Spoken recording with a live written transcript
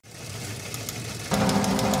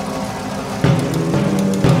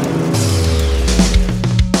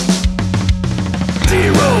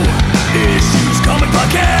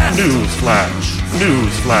Newsflash.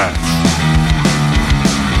 Newsflash.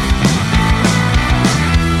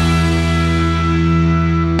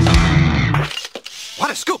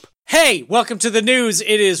 What a scoop! Hey, welcome to the news.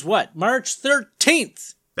 It is what? March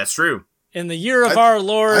 13th. That's true. In the year of our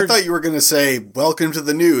Lord. I thought you were going to say, welcome to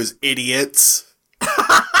the news, idiots.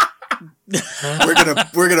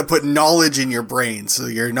 We're gonna put knowledge in your brain so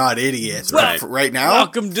you're not idiots. Right now?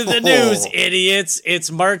 Welcome to the news, idiots. It's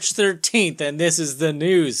March 13th, and this is the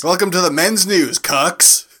news. Welcome to the men's news,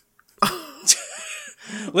 cucks.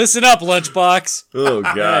 Listen up, Lunchbox. Oh,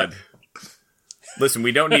 God. Listen,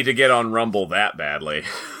 we don't need to get on Rumble that badly.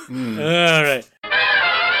 All right.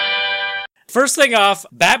 First thing off,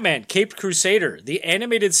 Batman Caped Crusader, the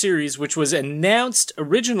animated series, which was announced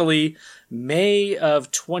originally May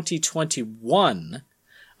of 2021,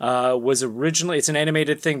 it's an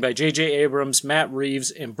animated thing by J.J. Abrams, Matt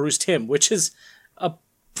Reeves, and Bruce Timm, which is a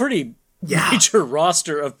pretty major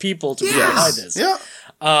roster of people to be behind this. Yeah.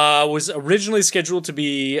 Was originally scheduled to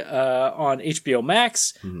be on HBO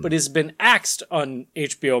Max, but has been axed on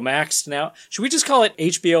HBO Max now. Should we just call it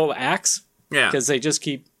HBO Axe? Yeah. Because they just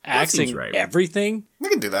keep axing everything. We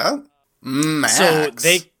can do that. Max. So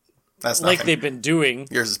That's like nothing. they've been doing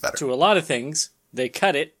Yours is better. to a lot of things, they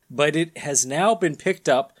cut it, but it has now been picked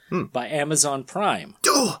up by Amazon Prime.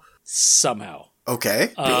 Somehow.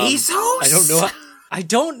 Okay. Bezos? I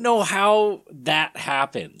don't know how that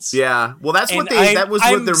happens. Yeah, well, that's And what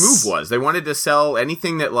what their move was. They wanted to sell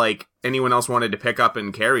anything that like anyone else wanted to pick up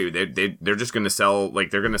and carry. They're just going to sell they're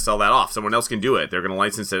going to sell that off. Someone else can do it. They're going to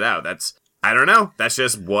license it out. I don't know. That's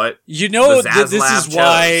just what you know. The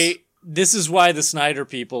Zaslav This is why the Snyder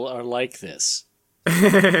people are like this.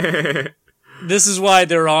 This is why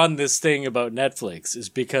they're on this thing about Netflix, is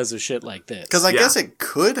because of shit like this. Because I guess it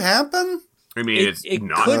could happen. I mean, it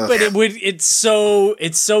not. could, but it would. It's so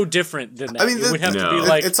different than that. I mean, it would have to be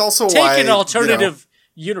like it's also take why, an alternative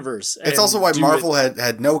universe. It's also why Marvel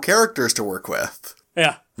had no characters to work with.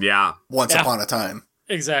 Yeah. Once upon a time.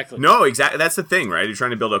 Exactly. No, exactly. That's the thing, right? You're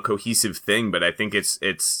trying to build a cohesive thing, but I think it's.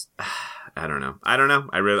 I don't know. I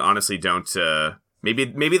really, honestly don't.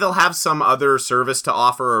 Maybe they'll have some other service to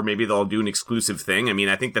offer, or maybe they'll do an exclusive thing. I mean,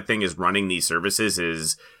 I think the thing is running these services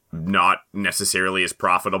is not necessarily as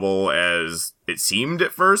profitable as it seemed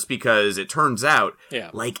at first, because it turns out,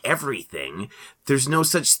 like everything, there's no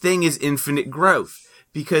such thing as infinite growth,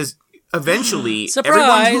 because eventually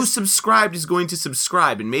everyone who subscribed is going to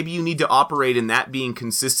subscribe, and maybe you need to operate in that being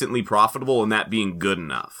consistently profitable and that being good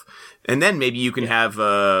enough. And then maybe you can have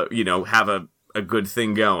a good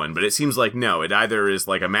thing going. But it seems like no, it either is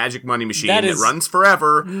like a magic money machine that runs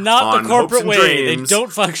forever, not the corporate way. Dreams, they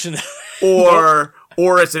don't function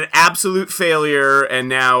or it's an absolute failure, and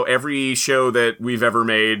now every show that we've ever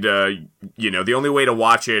made, the only way to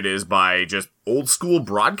watch it is by just old school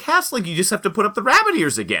broadcast. Like, you just have to put up the rabbit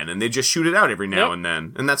ears again, and they just shoot it out every now and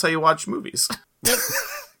then. And that's how you watch movies. Yep.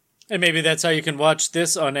 And maybe that's how you can watch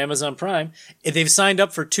this on Amazon Prime. They've signed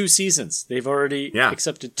up for 2 seasons. They've already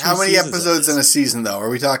accepted 2 seasons. How many episodes in a season, though? Are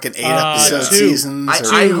we talking 8 episode seasons?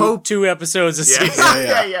 I hope 2 episodes a season.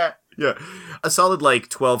 Yeah. A solid,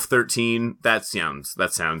 12, 13, that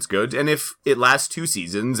sounds good. And if it lasts 2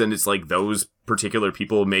 seasons, and it's like those particular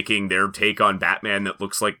people making their take on Batman that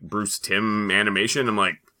looks like Bruce Timm animation,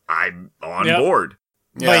 I'm on board.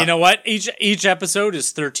 Yeah. But you know what? Each episode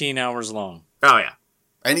is 13 hours long. Oh, yeah.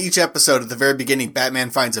 And each episode, at the very beginning,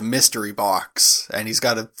 Batman finds a mystery box, and he's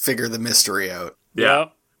got to figure the mystery out. Yeah.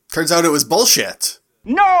 Turns out it was bullshit.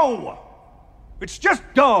 No! It's just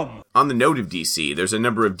dumb! On the note of DC, there's a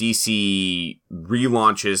number of DC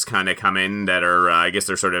relaunches kind of come in that are, I guess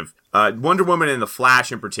they're sort of, Wonder Woman and The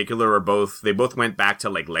Flash in particular they both went back to,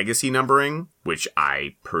 legacy numbering, which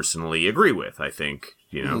I personally agree with. I think,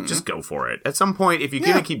 just go for it. At some point, if you're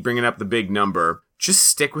going to keep bringing up the big number, just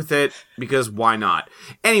stick with it, because why not?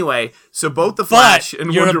 Anyway, so both The Flash and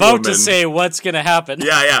Wonder Woman... You're about to say what's going to happen.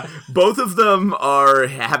 Yeah. Both of them are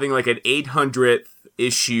having, an 800th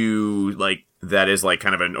issue, that is,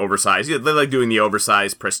 kind of an oversized... They're, doing the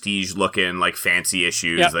oversized, prestige-looking, fancy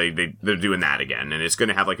issues. Yep. They're doing that again, and it's going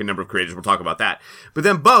to have, a number of creators. We'll talk about that. But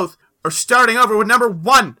then both are starting over with number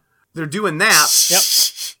 1. They're doing that. Yep.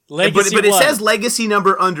 Legacy but it says legacy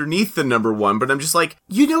number underneath the number 1, but I'm just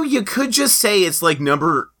you could just say it's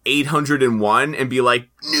number 801 and be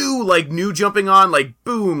new jumping on,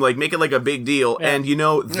 boom, make it a big deal. Yeah. And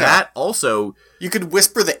that also... You could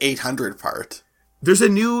whisper the 800 part. There's a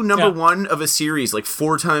new number 1 of a series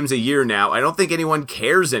 4 times a year now. I don't think anyone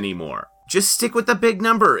cares anymore. Just stick with the big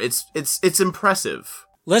number. It's impressive.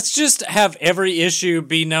 Let's just have every issue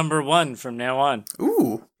be number 1 from now on.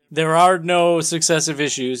 Ooh. There are no successive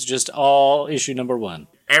issues, just all issue number 1.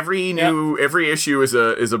 every issue is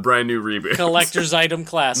a brand new reboot. Collector's item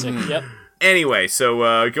classic. Yep. Anyway,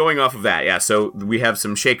 so going off of that, yeah, so we have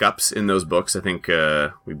some shakeups in those books. I think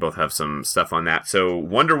we both have some stuff on that. So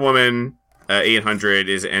Wonder Woman 800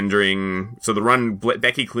 is entering. So the run,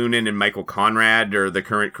 Becky Cloonan and Michael Conrad are the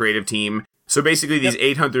current creative team. So basically, these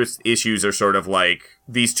 800th issues are sort of like,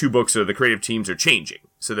 these two books are, the creative teams are changing.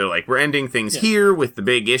 So they're like, we're ending things here with the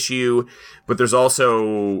big issue, but there's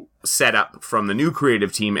also set up from the new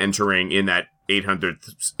creative team entering in that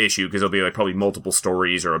 800th issue, because there'll be like probably multiple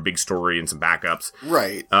stories or a big story and some backups.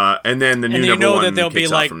 Right. And then the new number one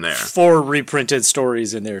kicks off from there. 4 reprinted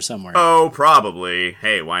stories in there somewhere. Oh, probably.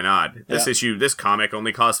 Hey, why not? This comic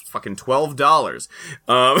only costs fucking $12.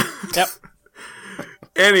 Yep.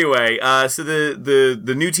 Anyway, so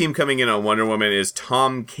the new team coming in on Wonder Woman is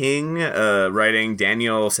Tom King, writing,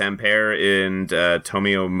 Daniel Samper and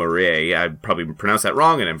Tomio Murray. I probably pronounced that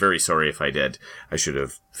wrong, and I'm very sorry if I did. I should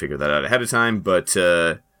have figured that out ahead of time, but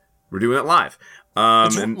we're doing it live.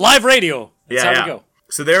 And live radio. That's how we go.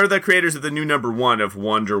 So they're the creators of the new number 1 of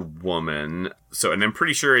Wonder Woman. So, and I'm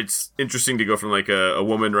pretty sure it's interesting to go from like a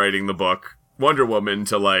woman writing the book, Wonder Woman,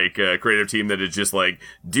 to like a creative team that is just like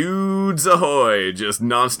dudes ahoy, just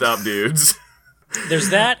nonstop dudes. There's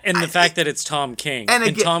that, and the fact that it's Tom King,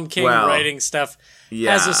 and Tom King writing stuff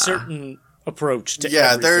has a certain approach to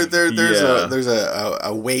everything. There's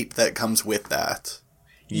a weight that comes with that.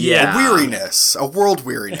 Yeah, a weariness, a world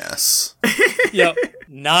weariness. Yep,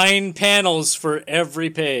 9 panels for every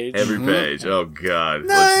page. Every page. Oh God,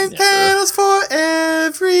 9 panels for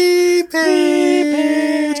every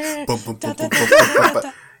page.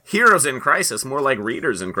 Heroes in crisis, more like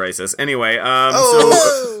readers in crisis. Anyway,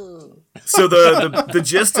 so the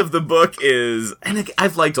gist of the book is, and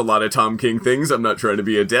I've liked a lot of Tom King things. I'm not trying to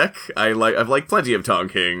be a dick. I've liked plenty of Tom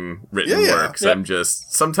King written works. Yep. I'm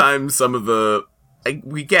just, sometimes some of the,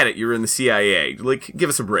 we get it. You're in the CIA. Like, give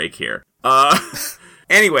us a break here.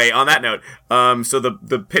 Anyway, on that note, so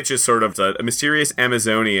the pitch is sort of a mysterious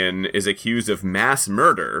Amazonian is accused of mass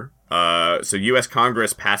murder. So U.S.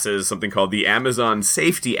 Congress passes something called the Amazon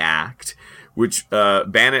Safety Act, which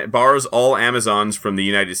bars all Amazons from the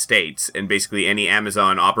United States, and basically any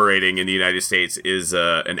Amazon operating in the United States is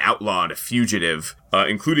an outlaw and a fugitive,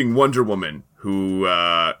 including Wonder Woman, who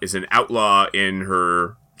is an outlaw in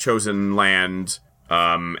her chosen land,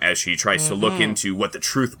 as she tries to look into what the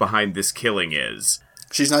truth behind this killing is.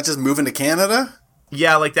 She's not just moving to Canada?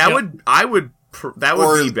 Yeah, like that would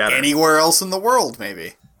be better. Anywhere else in the world,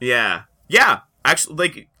 maybe. Yeah. Actually,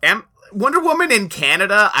 like, Wonder Woman in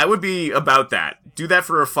Canada, I would be about that. Do that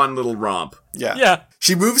for a fun little romp. Yeah.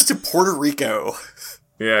 She moves to Puerto Rico.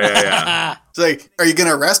 Yeah. It's like, are you going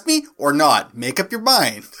to arrest me or not? Make up your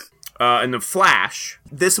mind. And the Flash,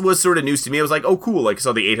 this was sort of news to me. I was like, oh, cool. Like, I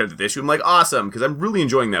saw the 800th issue. I'm like, awesome, because I'm really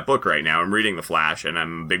enjoying that book right now. I'm reading The Flash, and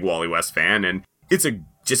I'm a big Wally West fan, and it's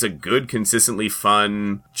just a good, consistently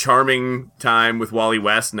fun, charming time with Wally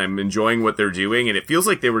West, and I'm enjoying what they're doing, and it feels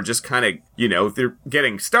like they were just kind of, they're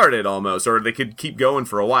getting started almost, or they could keep going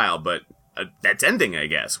for a while, but that's ending, I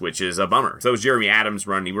guess, which is a bummer. So that was Jeremy Adams'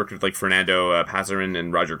 run. He worked with, like, Fernando Pasarin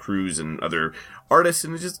and Roger Cruz and other artists,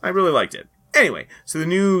 and I really liked it. Anyway, so the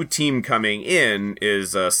new team coming in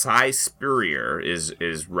is Cy Spurrier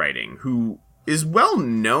is writing, who is well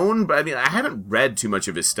known, but I mean, I haven't read too much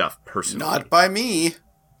of his stuff personally. Not by me.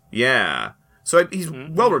 Yeah. So he's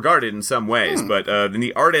well regarded in some ways, but then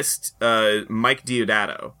the artist, Mike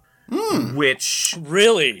Deodato, which...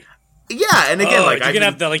 Really? Yeah, and again, like... You're going to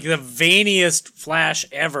have the veiniest Flash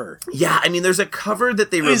ever. Yeah, I mean, there's a cover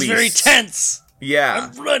that they released. It's very tense.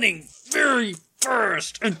 Yeah. I'm running very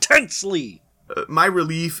fast, intensely. My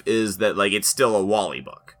relief is that, like, it's still a Wally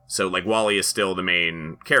book. So, like, Wally is still the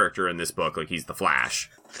main character in this book. Like, he's the Flash.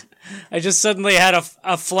 I just suddenly had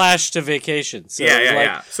a flash to vacation. So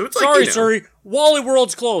yeah. So it's sorry, Wally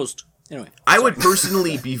World's closed. Anyway, I would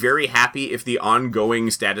personally be very happy if the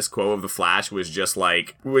ongoing status quo of the Flash was just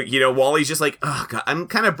like, Wally's just like, oh God, I'm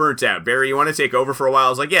kind of burnt out. Barry, you want to take over for a while? I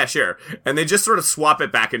was like, yeah, sure. And they just sort of swap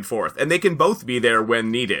it back and forth, and they can both be there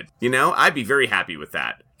when needed. I'd be very happy with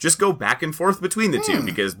that. Just go back and forth between the two,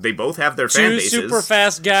 because they both have their fan bases. Two super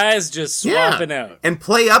fast guys just swapping out. And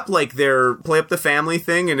play up the family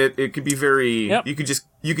thing, and it could be very, you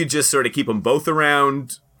could just sort of keep them both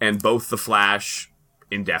around and both the Flash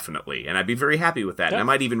indefinitely. And I'd be very happy with that. Yep. And I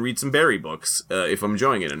might even read some Barry books if I'm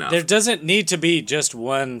enjoying it enough. There doesn't need to be just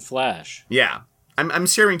one Flash. Yeah. I'm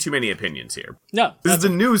sharing too many opinions here. No. This is the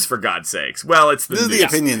news, for God's sakes. Well, it's the This is news. the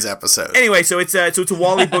opinions episode. Anyway, so it's a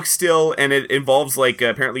Wally book still, and it involves, like,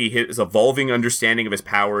 apparently his evolving understanding of his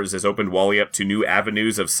powers has opened Wally up to new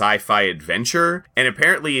avenues of sci-fi adventure, and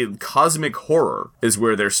apparently cosmic horror is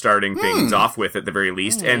where they're starting things off with, at the very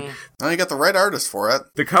least. And Well, you got the right artist for it.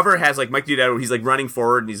 the cover has, like, Mike Diodato, he's, like, running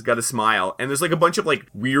forward, and he's got a smile, and there's, like, a bunch of, like,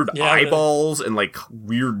 weird eyeballs and, like,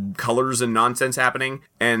 weird colors and nonsense happening,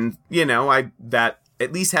 and, you know, that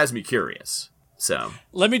at least has me curious. So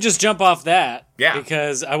Let me just jump off that. Yeah.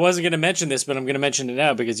 Because I wasn't going to mention this, but I'm going to mention it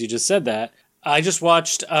now because you just said that. I just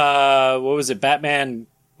watched, what was it, Batman...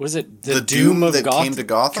 Was it The Doom that came to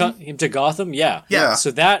Gotham? Came to Gotham, yeah. Yeah. So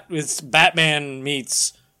that was Batman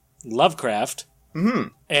meets Lovecraft. Mm-hmm.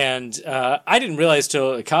 And I didn't realize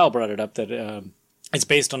till Kyle brought it up that it's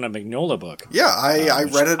based on a Magnolia book. Yeah, I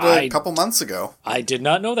read it a couple months ago. I did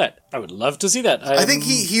not know that. I would love to see that. I think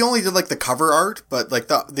he only did, like, the cover art, but, like,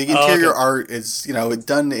 the interior art is, you know,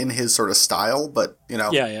 done in his sort of style, but, you know,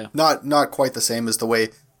 not quite the same as the way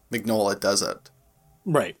Magnolia does it.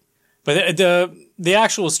 Right. But the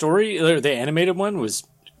actual story, or the animated one, was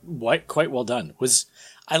quite well done.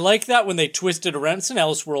 I like that when they twisted around. It's an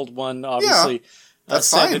Elseworld one, obviously. That's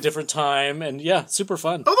set fine. at a different time, and yeah, super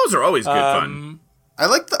fun. Oh, those are always good fun. I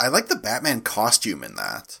like the Batman costume in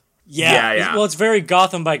that. Yeah. Well, it's very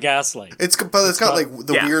Gotham by Gaslight. It's got like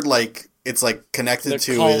the weird, like, it's like connected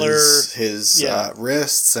to collar, his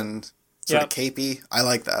wrists and sort of capey. I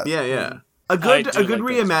like that. Yeah. A good like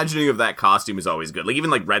reimagining of that costume is always good. Like, even,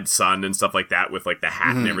 like, Red Sun and stuff like that with, like, the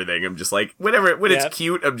hat and everything. I'm just like, when it's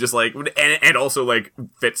cute, I'm just like, and also, like,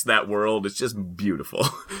 fits that world. It's just beautiful.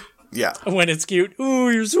 Yeah. When it's cute.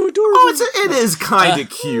 Ooh, you're so adorable. Oh, it is kind of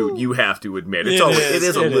cute, you have to admit. It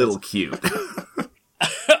is a little cute.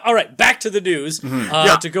 All right, back to the news.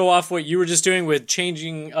 To go off what you were just doing with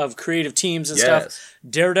changing of creative teams and stuff.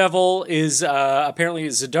 Daredevil is apparently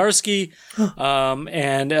Zdarsky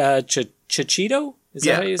and Chachito? Is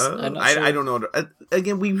that how you say it? I don't know.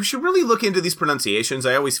 Again, we should really look into these pronunciations.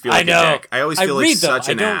 I always feel like a dick. I always feel like such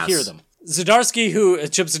an ass. I don't hear them. Zdarsky,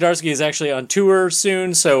 Chip Zdarsky, is actually on tour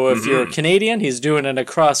soon, so if you're a Canadian, he's doing an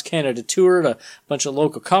across-Canada tour to a bunch of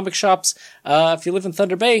local comic shops. If you live in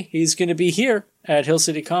Thunder Bay, he's going to be here at Hill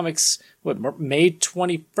City Comics, May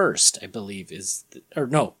 21st, I believe,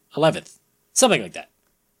 11th. Something like that.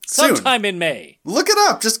 Soon. Sometime in May. Look it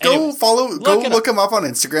up. Just go look him up on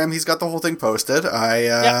Instagram. He's got the whole thing posted.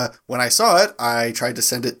 When I saw it, I tried to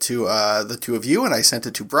send it to the two of you, and I sent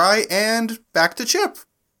it to Bri and back to Chip.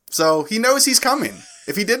 So he knows he's coming.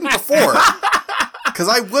 If he didn't before, because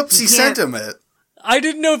I sent him it. I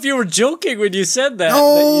didn't know if you were joking when you said that.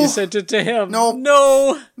 No. That you sent it to him.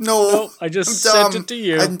 No. I just sent it to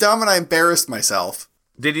you. I'm dumb and I embarrassed myself.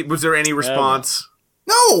 Was there any response?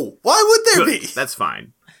 No. Why would there be? That's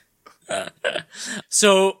fine.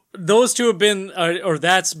 So those two have been, or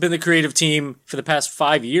that's been the creative team for the past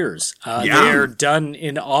 5 years. They're done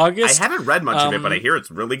in August. I haven't read much of it, but I hear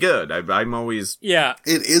it's really good. I'm always... Yeah.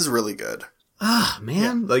 It is really good.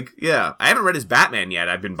 Man. I haven't read his Batman yet.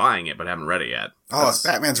 I've been buying it, but I haven't read it yet. His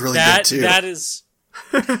Batman's really good too. That is...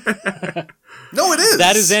 No, it is.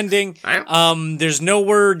 That is ending. There's no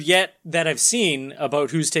word yet that I've seen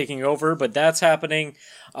about who's taking over, but that's happening.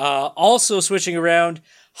 Also switching around...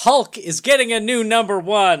 Hulk is getting a new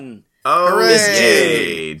 #1. Oh,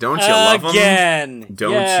 hooray! Don't you love them? Again.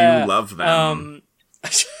 Don't you love them?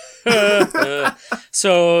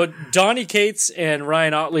 So Donny Cates and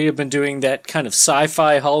Ryan Otley have been doing that kind of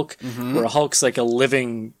sci-fi Hulk, where Hulk's like a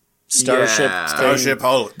living starship. Yeah. Starship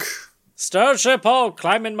Hulk. Starship Hulk,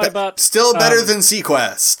 climb in my butt. Still better than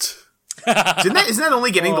Sequest. Isn't that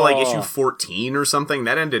only getting to like issue 14 or something?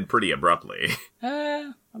 That ended pretty abruptly.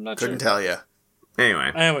 I'm not Couldn't sure. tell you.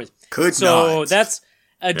 Anyways, so not. That's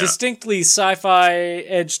a distinctly sci-fi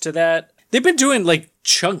edge to that. They've been doing like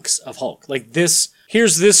chunks of Hulk, like this.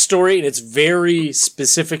 Here's this story, and it's very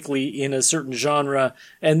specifically in a certain genre,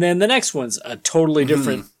 and then the next one's a totally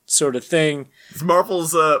different sort of thing.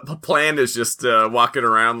 Marvel's plan is just walking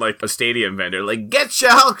around like a stadium vendor, like, get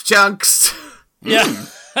your Hulk chunks.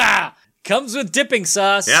 Yeah, comes with dipping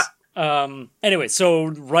sauce. Yeah. Anyway, so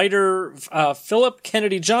writer Philip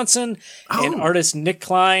Kennedy Johnson and artist Nick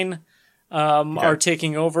Klein are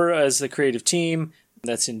taking over as the creative team.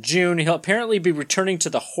 That's in June. He'll apparently be returning to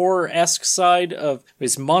the horror-esque side of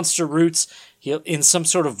his monster roots. He'll in some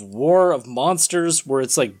sort of war of monsters where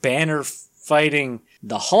it's like Banner fighting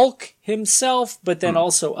the Hulk himself, but then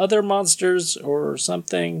also other monsters or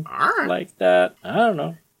something like that. I don't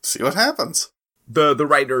know. See what happens. The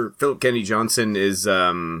writer, Philip Kennedy Johnson, is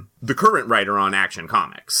the current writer on Action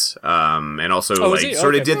Comics. And also,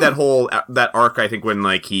 sort of did that arc, I think, when,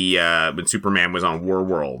 when Superman was on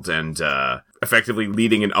Warworld and effectively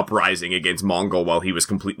leading an uprising against Mongol while he was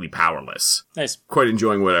completely powerless. Nice. Quite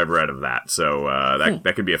enjoying what I've read of that. So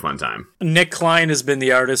that could be a fun time. Nick Klein has been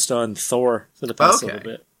the artist on Thor for the past little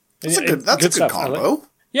bit. That's a good combo.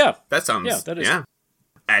 Yeah. That sounds... Yeah, that is. Yeah.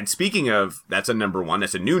 And speaking of, that's a number one,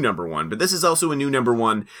 that's a new number one, but this is also a new number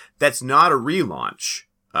one that's not a relaunch,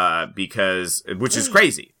 which is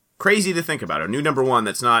crazy. Crazy to think about. A new number one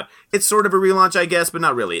that's not, it's sort of a relaunch, I guess, but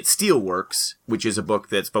not really. It's Steelworks, which is a book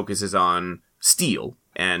that focuses on steel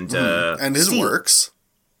and his steel. works.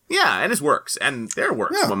 Yeah, and his works. And their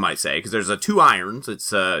works, one might say, because there's two irons.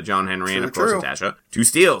 It's John Henry and, of course, Natasha. Two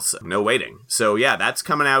steels. No waiting. So, yeah, that's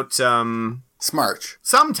coming out... Smart.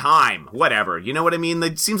 Sometime. Whatever. You know what I mean?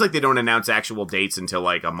 It seems like they don't announce actual dates until,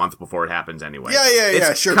 a month before it happens anyway.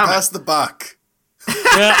 Yeah, sure. Coming. Pass the buck.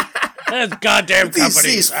 Yeah. That's goddamn companies.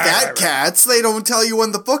 These fat cats, they don't tell you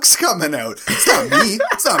when the book's coming out. It's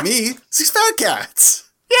not me. It's these fat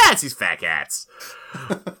cats. Yeah, it's these fat cats.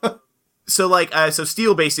 So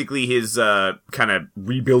Steel basically is kind of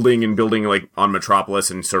rebuilding and building on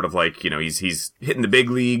Metropolis and sort of he's hitting the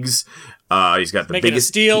big leagues. He's got the making biggest a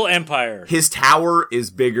steel empire. His tower is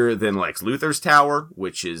bigger than Lex Luthor's tower,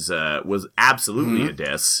 which was absolutely a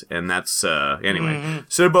diss. And that's anyway. Mm-hmm.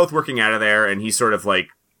 So they're both working out of there, and he's sort of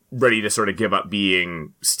ready to sort of give up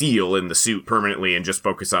being Steel in the suit permanently and just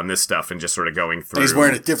focus on this stuff and just sort of going through. And he's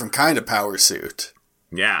wearing a different kind of power suit.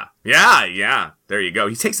 Yeah. There you go.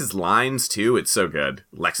 He takes his lines, too. It's so good.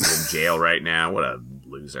 Lex is in jail right now. What a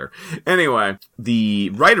loser. Anyway, the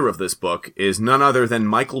writer of this book is none other than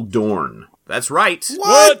Michael Dorn. That's right.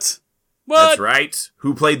 What? That's right.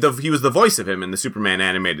 He was the voice of him in the Superman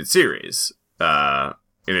animated series. In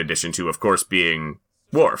addition to, of course, being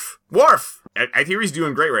Worf. I hear he's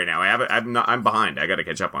doing great right now. I'm behind. I gotta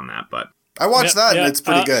catch up on that, but... I watched that, and it's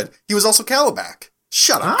pretty good. He was also Calabac.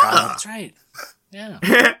 Shut up, Kyle. That's right. Yeah.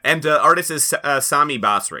 And artist is Sami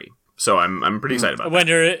Basri. So I'm pretty excited about that. I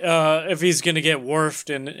wonder if he's going to get Worfed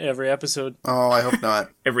in every episode. Oh, I hope not.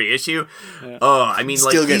 Every issue? Yeah. Oh, I mean, he's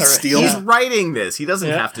writing this. He doesn't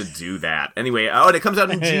have to do that. Anyway, and it comes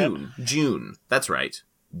out in June. June. That's right.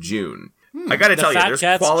 June. I gotta tell you, there's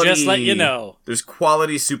quality... just let you know. There's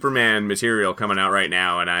quality Superman material coming out right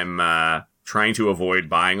now, and I'm trying to avoid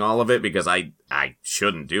buying all of it because I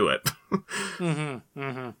shouldn't do it.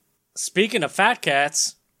 Speaking of fat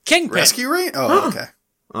cats, Kingpin. Rescue Rangers? Oh, okay.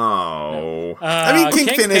 Oh. I mean,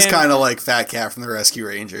 Kingpin is kind of like Fat Cat from the Rescue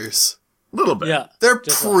Rangers. A little bit. Yeah. They're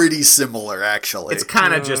pretty similar, actually. It's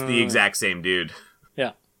kind of just the exact same dude.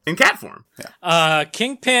 Yeah. In cat form. Yeah.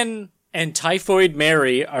 Kingpin and Typhoid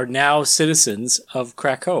Mary are now citizens of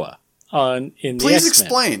Krakoa in the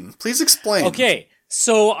X-Men. Please explain. Okay.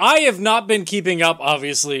 So I have not been keeping up,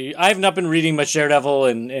 obviously. I have not been reading much Daredevil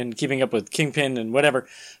and keeping up with Kingpin and whatever.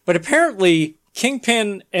 But apparently,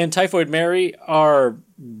 Kingpin and Typhoid Mary are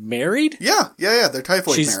married? Yeah. They're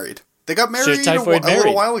Typhoid married. They got married a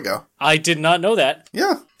little while ago. I did not know that.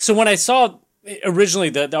 Yeah. So when I saw, originally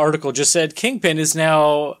the article just said, Kingpin is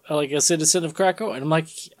now a citizen of Krakoa. And I'm like,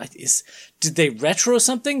 did they retro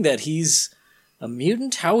something that he's a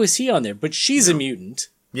mutant? How is he on there? But she's a mutant.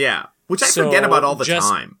 Yeah. Which I forget about all the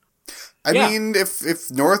time. I mean,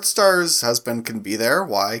 if North Star's husband can be there,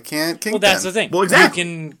 why can't Kingpin? Well, that's the thing. Well, exactly.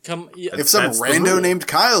 Can come, if some rando named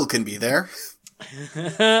Kyle can be there.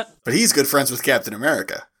 But he's good friends with Captain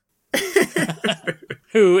America.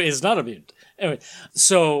 Who is not a mutant. Anyway,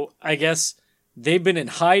 so I guess they've been in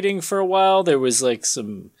hiding for a while. There was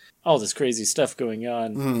all this crazy stuff going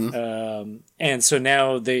on. Mm-hmm. And so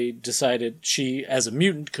now they decided she, as a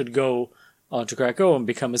mutant, could go onto Krakoa and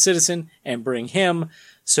become a citizen and bring him.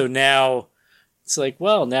 So now it's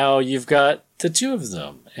now you've got the two of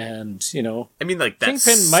them. And, I mean, that's...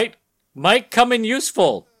 Kingpin might come in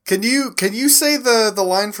useful. Can you say the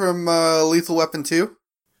line from Lethal Weapon 2?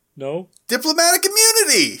 No. Diplomatic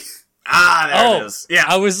immunity! There it is. Yeah.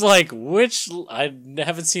 I was like, I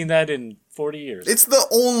haven't seen that in 40 years. It's the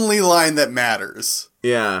only line that matters.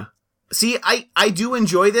 Yeah. See, I do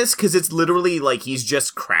enjoy this because it's literally he's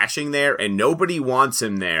just crashing there and nobody wants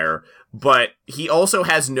him there, but he also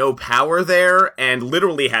has no power there and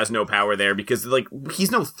literally has no power there because,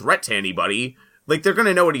 he's no threat to anybody. They're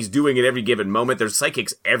gonna know what he's doing at every given moment. There's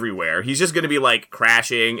psychics everywhere. He's just gonna be,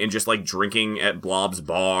 crashing and just, drinking at Blob's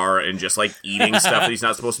bar and just, eating stuff that he's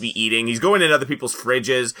not supposed to be eating. He's going in other people's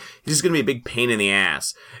fridges. He's just gonna be a big pain in the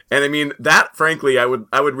ass. And, I mean, that, frankly, I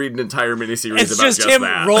would read an entire miniseries about just that. It's just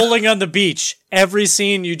him rolling on the beach. Every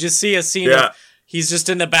scene, you just see a scene of He's just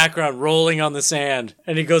in the background rolling on the sand,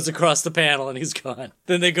 and he goes across the panel and he's gone.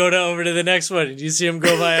 Then they go over to the next one, and you see him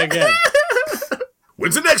go by again.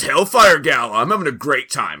 When's the next Hellfire Gala? I'm having a great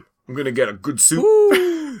time. I'm gonna get a good soup.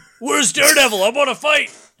 Ooh, where's Daredevil? I want to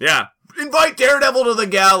fight. Yeah. Invite Daredevil to the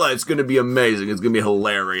gala. It's gonna be amazing. It's gonna be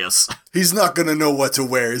hilarious. He's not gonna know what to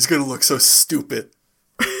wear. He's gonna look so stupid.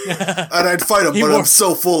 And I'd fight him, but I'm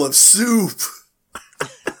so full of soup.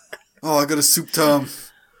 Oh, I got a soup Tom.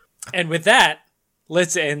 And with that,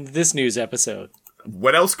 let's end this news episode.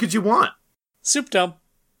 What else could you want? Soup Tom.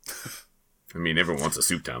 I mean, everyone wants a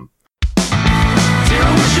soup Tom.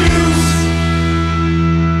 Zero